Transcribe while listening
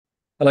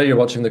Hello, you're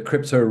watching the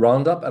Crypto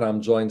Roundup, and I'm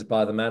joined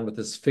by the man with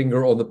his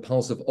finger on the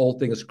pulse of all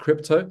things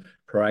crypto,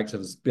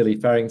 Proactive's Billy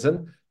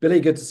Farrington. Billy,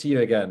 good to see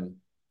you again.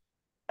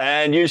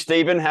 And you,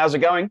 Stephen, how's it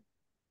going?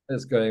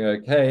 It's going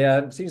okay.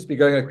 It seems to be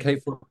going okay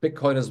for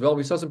Bitcoin as well.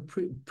 We saw some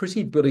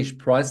pretty bullish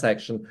price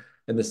action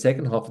in the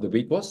second half of the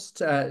week. What's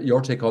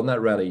your take on that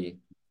rally?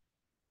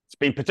 It's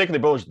been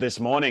particularly bullish this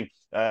morning.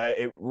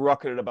 It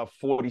rocketed above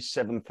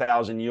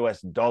 47,000 US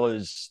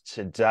dollars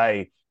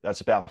today.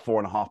 That's about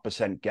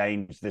 4.5%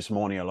 gains this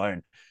morning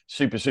alone.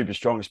 Super, super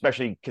strong,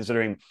 especially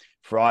considering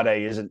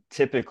Friday isn't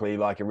typically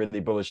like a really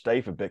bullish day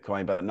for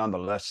Bitcoin, but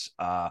nonetheless,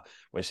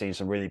 we're seeing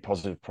some really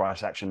positive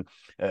price action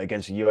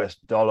against the US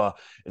dollar.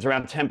 It's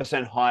around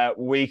 10% higher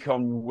week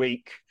on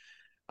week.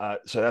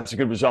 So that's a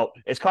good result.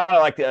 It's kind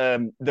of like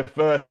the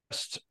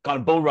first kind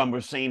of bull run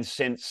we've seen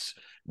since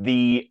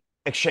the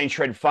exchange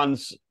traded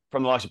funds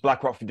from the likes of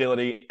BlackRock,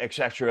 Fidelity,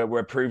 etc., were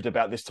approved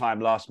about this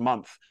time last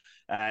month.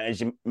 And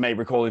as you may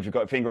recall, if you've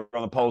got a finger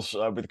on the pulse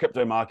with the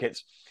crypto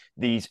markets,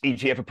 these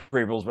ETF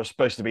approvals were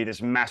supposed to be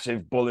this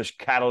massive bullish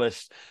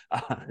catalyst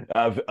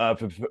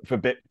for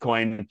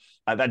Bitcoin.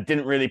 That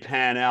didn't really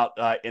pan out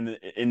in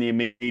the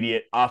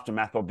immediate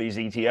aftermath of these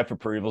ETF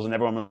approvals, and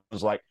everyone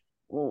was like,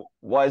 well,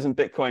 why isn't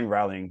Bitcoin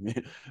rallying,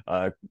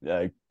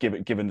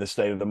 given the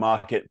state of the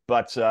market?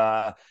 But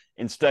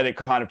instead, it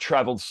kind of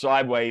traveled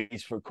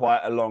sideways for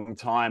quite a long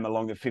time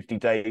along the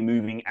 50-day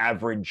moving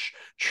average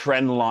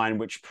trend line,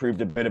 which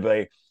proved a bit of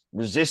a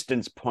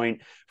resistance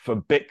point for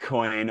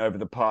Bitcoin over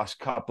the past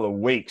couple of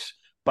weeks.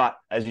 But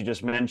as you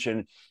just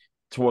mentioned,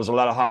 towards the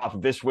latter half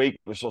of this week,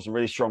 we saw some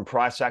really strong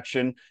price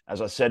action.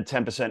 As I said,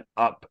 10%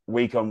 up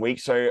week on week.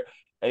 So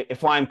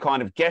if I'm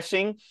kind of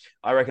guessing,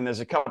 I reckon there's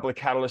a couple of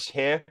catalysts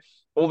here.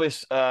 All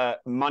this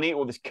money,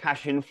 all this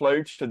cash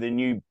inflow to the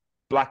new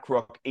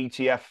BlackRock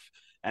ETF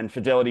and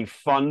Fidelity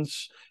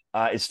funds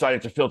is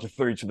starting to filter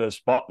through to the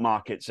spot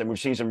markets. And we've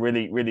seen some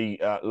really, really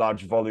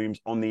large volumes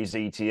on these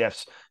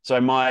ETFs. So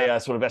my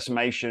sort of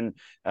estimation,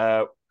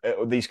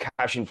 these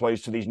cash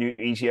inflows to these new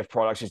ETF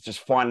products is just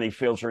finally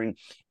filtering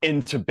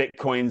into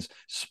Bitcoin's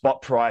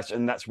spot price.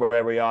 And that's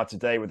where we are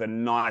today with a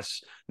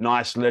nice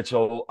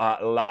little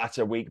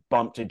latter week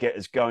bump to get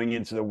us going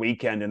into the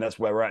weekend. And that's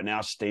where we're at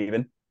now,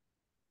 Stephen.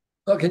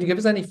 Well, can you give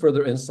us any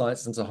further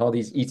insights into how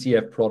these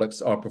ETF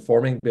products are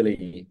performing,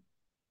 Billy?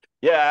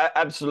 Yeah,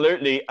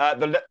 absolutely.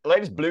 The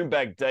latest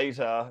Bloomberg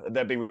data,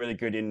 they've been really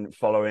good in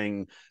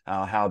following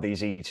how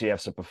these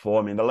ETFs are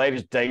performing. The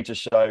latest data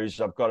shows,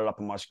 I've got it up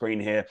on my screen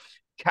here,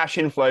 cash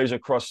inflows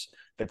across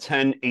the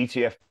 10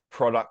 ETF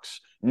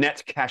products,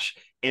 net cash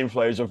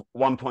inflows of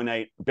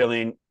 1.8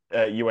 billion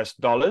US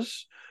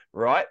dollars,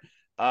 right?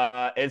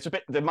 It's a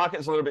bit, the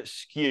market's a little bit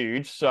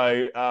skewed.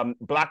 So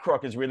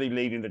BlackRock is really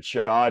leading the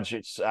charge.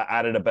 It's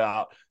added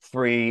about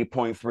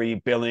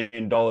 $3.3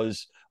 billion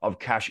of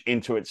cash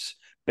into its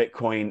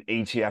Bitcoin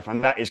ETF,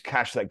 and that is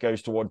cash that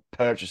goes toward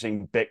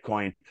purchasing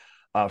Bitcoin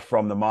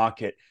from the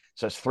market.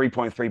 So it's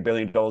 $3.3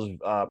 billion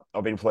of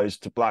inflows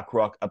to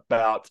BlackRock,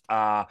 about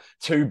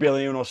 $2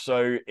 billion or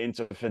so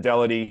into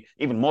Fidelity,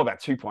 even more, about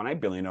 $2.8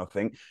 billion, I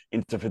think,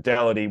 into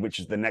Fidelity, which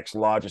is the next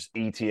largest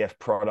ETF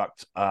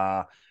product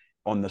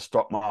on the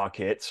stock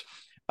market.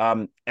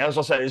 As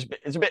I said,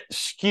 it's a bit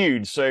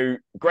skewed. So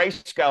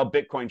Grayscale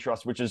Bitcoin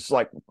Trust, which is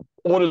like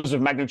orders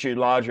of magnitude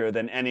larger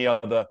than any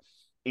other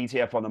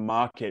ETF on the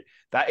market,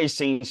 that is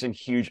seeing some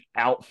huge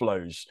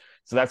outflows.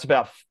 So that's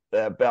about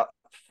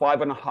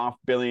 $5.5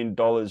 billion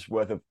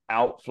worth of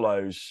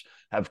outflows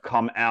have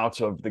come out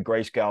of the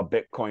Grayscale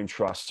Bitcoin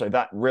Trust. So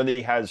that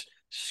really has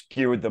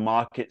skewed the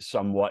market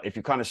somewhat. If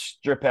you kind of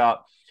strip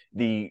out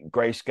the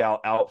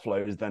Grayscale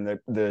outflows, then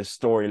the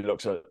story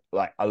looks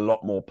like a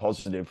lot more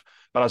positive.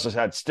 But as I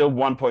said, still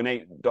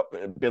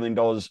 $1.8 billion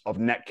of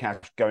net cash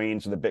going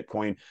into the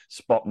Bitcoin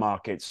spot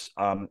markets.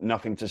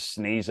 Nothing to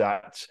sneeze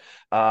at.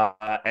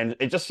 And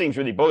it just seems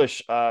really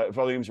bullish.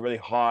 Volumes really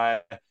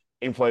high.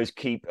 Inflows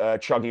keep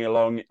chugging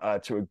along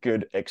to a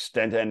good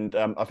extent. And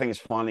I think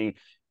it's finally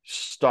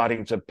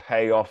starting to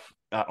pay off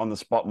on the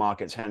spot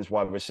markets, hence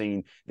why we're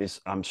seeing this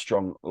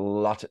strong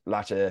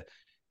latter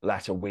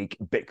week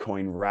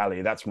Bitcoin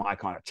rally. That's my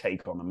kind of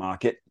take on the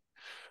market.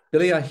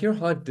 Billy, I hear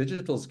Hive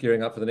Digital's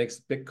gearing up for the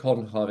next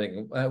Bitcoin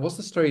halving. What's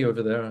the story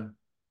over there?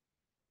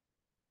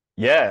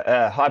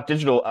 Yeah, Hive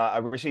Digital, I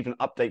received an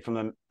update from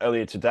them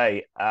earlier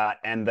today,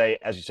 and they,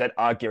 as you said,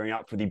 are gearing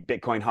up for the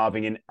Bitcoin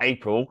halving in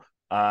April.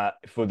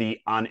 For the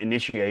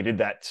uninitiated,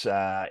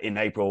 that in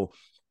April,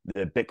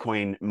 the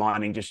Bitcoin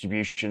mining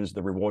distributions,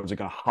 the rewards are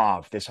going to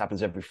halve. This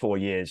happens every 4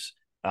 years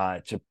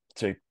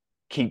to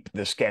keep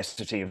the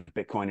scarcity of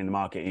Bitcoin in the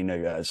market. You know,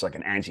 it's like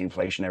an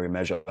anti-inflationary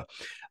measure.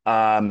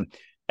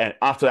 And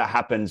after that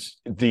happens,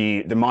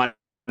 the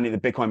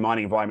Bitcoin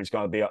mining environment is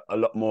going to be a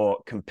lot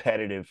more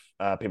competitive.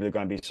 People are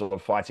going to be sort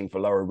of fighting for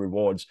lower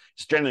rewards.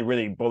 It's generally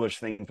really bullish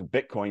thing for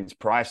Bitcoin's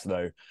price,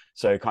 though.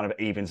 So it kind of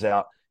evens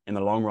out in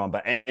the long run.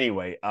 But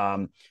anyway,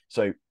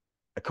 so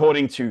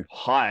according to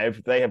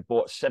Hive, they have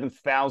bought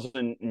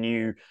 7,000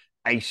 new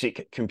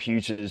ASIC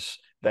computers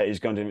that is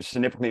going to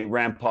significantly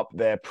ramp up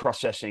their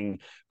processing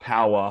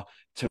power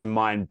to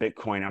mine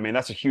Bitcoin. I mean,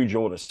 that's a huge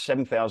order,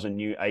 7,000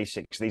 new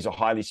ASICs. These are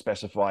highly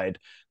specified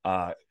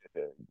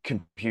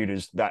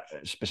computers that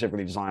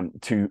specifically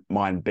designed to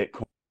mine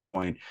Bitcoin.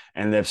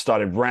 And they've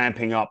started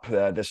ramping up,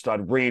 they've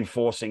started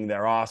reinforcing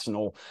their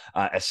arsenal,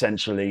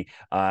 essentially,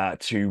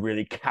 to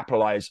really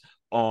capitalize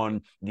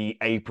on the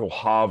April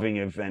halving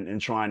event,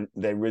 and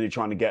they're really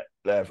trying to get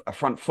a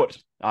front foot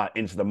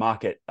into the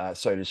market,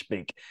 so to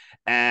speak.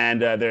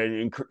 And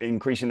they're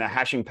increasing their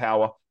hashing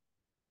power.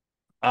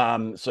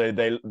 So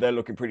they're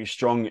looking pretty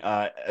strong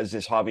as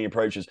this halving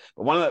approaches.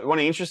 But one of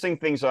the interesting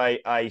things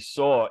I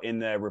saw in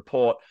their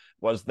report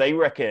was they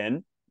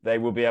reckon they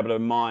will be able to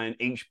mine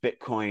each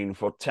Bitcoin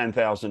for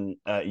 $10,000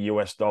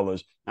 US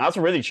dollars. Now that's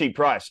a really cheap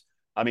price.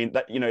 I mean,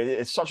 that, you know,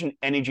 it's such an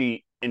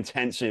energy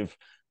intensive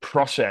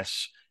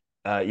process.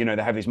 You know,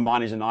 they have these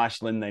miners in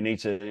Iceland. They need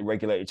to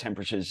regulate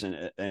temperatures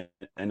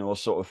and all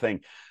sort of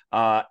thing.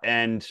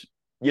 And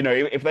you know,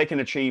 if they can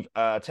achieve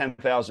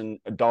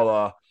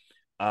 $10,000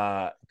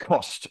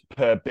 cost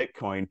per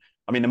Bitcoin,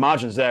 I mean, the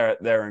margins there,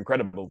 they're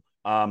incredible.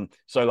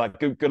 So like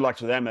good luck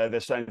to them. They're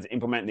starting to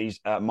implement these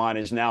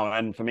miners now,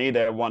 and for me,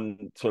 they're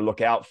one to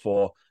look out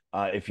for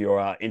if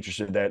you're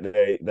interested.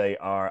 They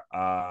are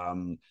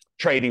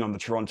trading on the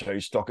Toronto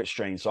Stock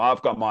Exchange, so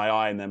I've got my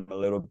eye on them a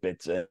little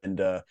bit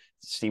and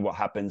see what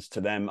happens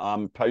to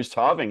them post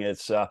halving.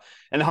 It's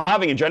and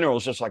halving in general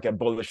is just like a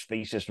bullish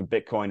thesis for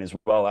Bitcoin as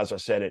well. As I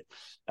said, it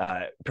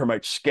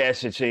promotes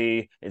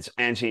scarcity. It's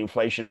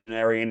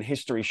anti-inflationary, and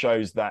history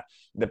shows that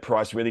the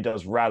price really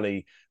does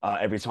rally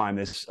every time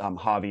this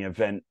halving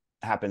event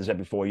happens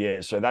every 4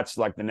 years. So that's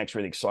like the next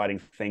really exciting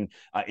thing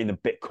in the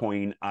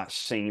Bitcoin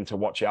scene to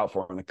watch out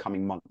for in the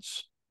coming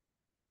months.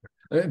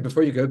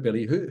 Before you go,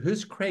 Billy,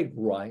 who's Craig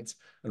Wright,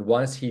 and why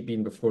has he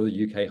been before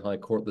the UK High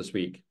Court this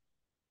week?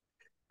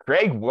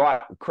 Craig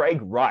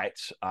Wright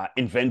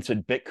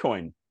invented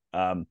Bitcoin.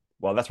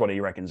 Well, that's what he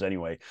reckons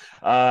anyway.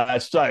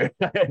 So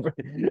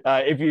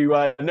if you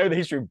know the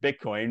history of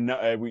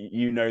Bitcoin,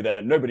 you know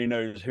that nobody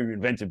knows who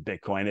invented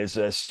Bitcoin. There's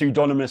a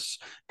pseudonymous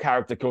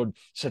character called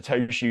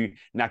Satoshi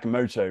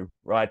Nakamoto,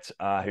 right,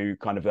 who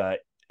kind of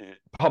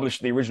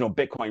published the original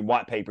Bitcoin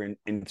white paper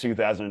in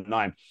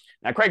 2009.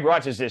 Now, Craig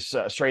Wright is this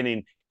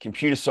Australian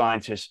computer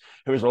scientist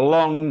who has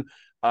long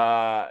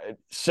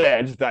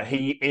said that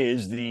he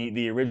is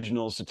the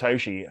original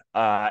Satoshi.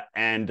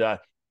 And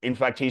in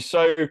fact, he's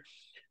so...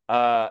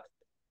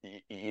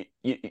 you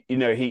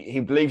know, he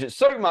believes it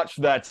so much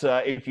that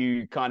if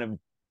you kind of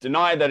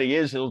deny that he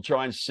is, he'll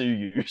try and sue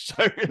you.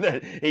 So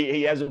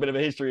he has a bit of a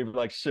history of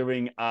like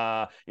suing,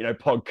 you know,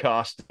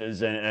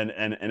 podcasters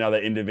and other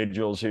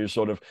individuals who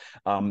sort of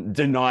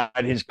denied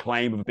his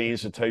claim of being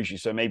Satoshi.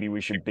 So maybe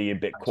we should be a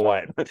bit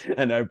quiet,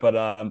 you know.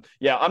 But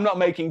yeah, I'm not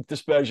making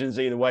dispersions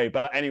either way.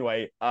 But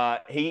anyway,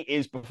 he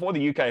is before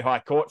the UK High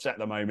Courts at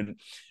the moment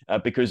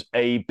because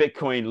a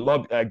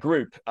Bitcoin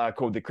group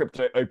called the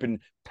Crypto Open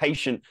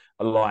Patient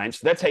Alliance,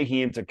 they're taking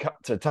him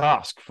to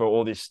task for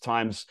all these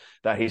times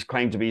that he's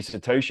claimed to be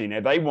Satoshi. Now,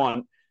 they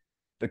want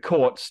the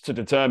courts to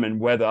determine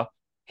whether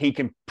he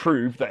can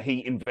prove that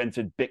he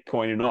invented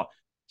Bitcoin or not.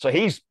 So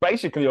he's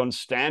basically on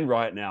stand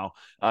right now,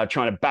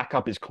 trying to back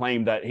up his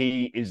claim that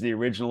he is the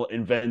original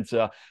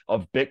inventor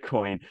of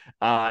Bitcoin.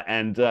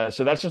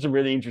 So that's just a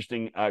really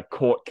interesting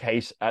court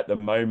case at the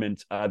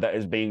moment that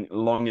has been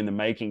long in the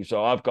making.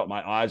 So I've got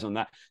my eyes on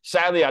that.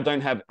 Sadly, I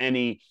don't have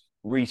any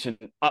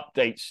recent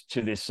updates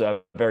to this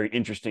very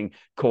interesting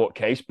court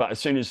case, but as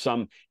soon as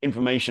some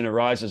information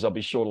arises, I'll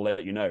be sure to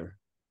let you know.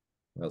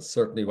 That's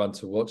certainly one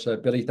to watch.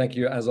 Billy, thank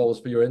you as always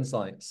for your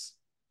insights.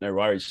 No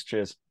worries.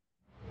 Cheers.